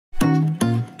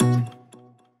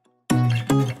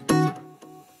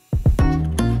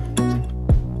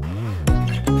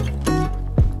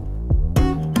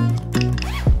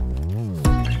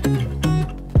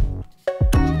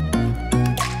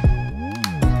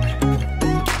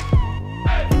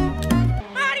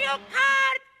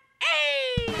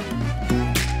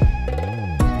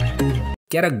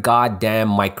Get a goddamn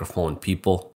microphone,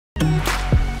 people.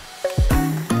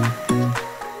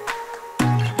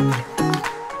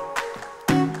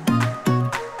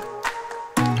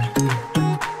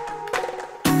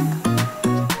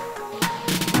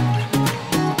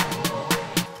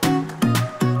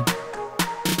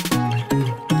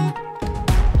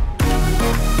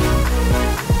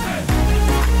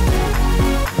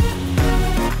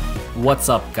 What's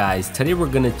up guys, today we're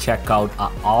gonna check out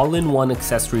an all-in-one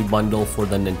accessory bundle for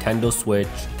the Nintendo Switch.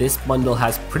 This bundle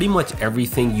has pretty much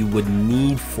everything you would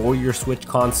need for your Switch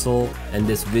console, and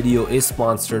this video is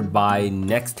sponsored by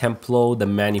NexTemplo, the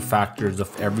manufacturers of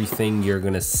everything you're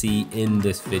gonna see in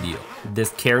this video.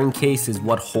 This carrying case is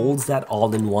what holds that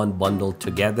all-in-one bundle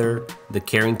together. The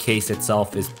carrying case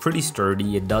itself is pretty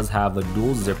sturdy. It does have a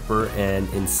dual zipper,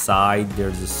 and inside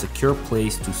there's a secure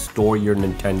place to store your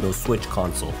Nintendo Switch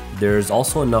console. There's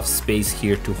also enough space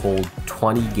here to hold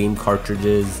 20 game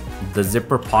cartridges. The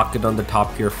zipper pocket on the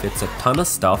top here fits a ton of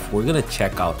stuff. We're gonna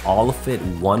check out all of it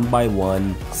one by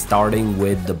one, starting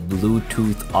with the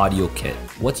Bluetooth audio kit.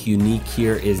 What's unique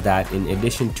here is that in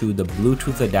addition to the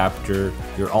Bluetooth adapter,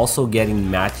 you're also getting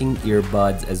matching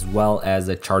earbuds as well as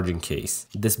a charging case.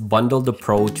 This bundled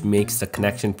approach makes the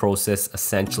connection process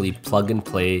essentially plug and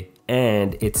play,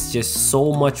 and it's just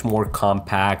so much more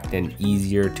compact and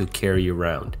easier to carry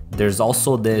around. There's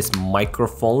also this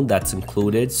microphone that's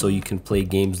included, so you can play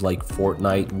games like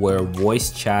Fortnite where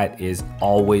voice chat is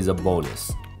always a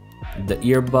bonus. The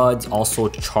earbuds also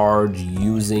charge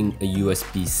using a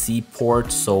USB-C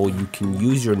port, so you can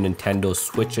use your Nintendo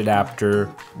Switch adapter,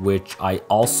 which I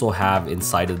also have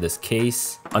inside of this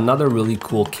case. Another really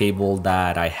cool cable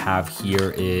that I have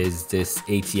here is this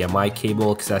HDMI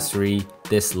cable accessory.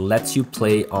 This lets you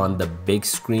play on the big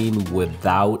screen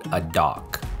without a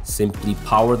dock. Simply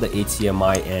power the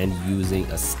HDMI end using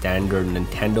a standard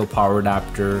Nintendo power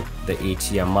adapter. The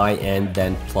HDMI end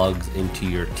then plugs into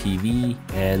your TV,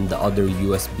 and the other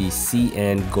USB-C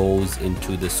end goes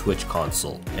into the Switch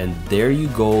console. And there you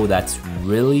go, that's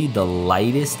really the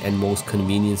lightest and most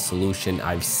convenient solution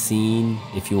I've seen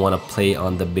if you want to play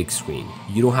on the big screen.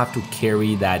 You don't have to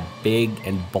carry that big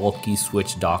and bulky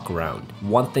Switch dock around.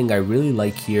 One thing I really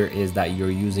like here is that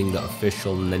you're using the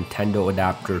official Nintendo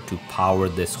adapter to power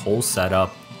this whole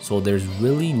setup, so there's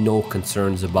really no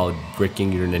concerns about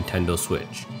bricking your Nintendo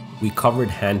Switch. We covered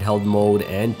handheld mode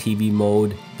and TV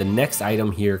mode. The next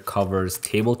item here covers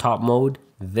tabletop mode.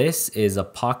 This is a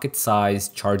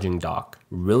pocket-sized charging dock,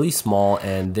 really small,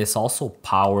 and this also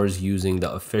powers using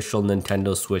the official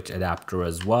Nintendo Switch adapter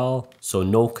as well, so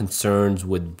no concerns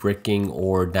with bricking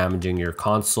or damaging your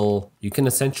console. You can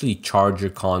essentially charge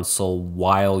your console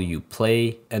while you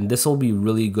play, and this will be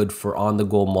really good for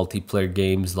on-the-go multiplayer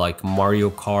games like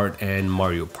Mario Kart and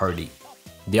Mario Party.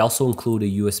 They also include a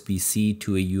USB-C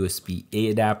to a USB-A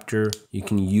adapter. You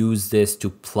can use this to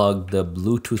plug the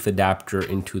Bluetooth adapter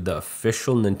into the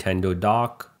official Nintendo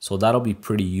dock, so that'll be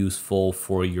pretty useful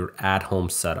for your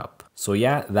at-home setup. So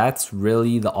yeah, that's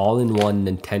really the all-in-one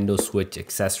Nintendo Switch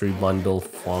accessory bundle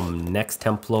from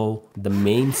NexTemplo. The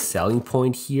main selling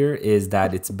point here is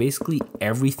that it's basically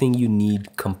everything you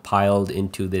need compiled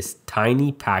into this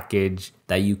tiny package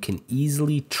that you can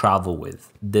easily travel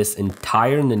with. This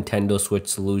entire Nintendo Switch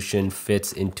solution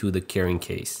fits into the carrying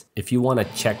case. If you want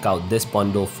to check out this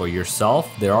bundle for yourself,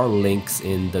 there are links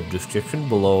in the description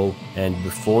below. And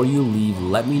before you leave,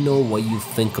 let me know what you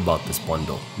think about this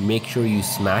bundle. Make sure you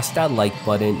smash that like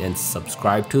button and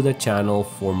subscribe to the channel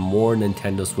for more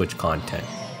Nintendo Switch content.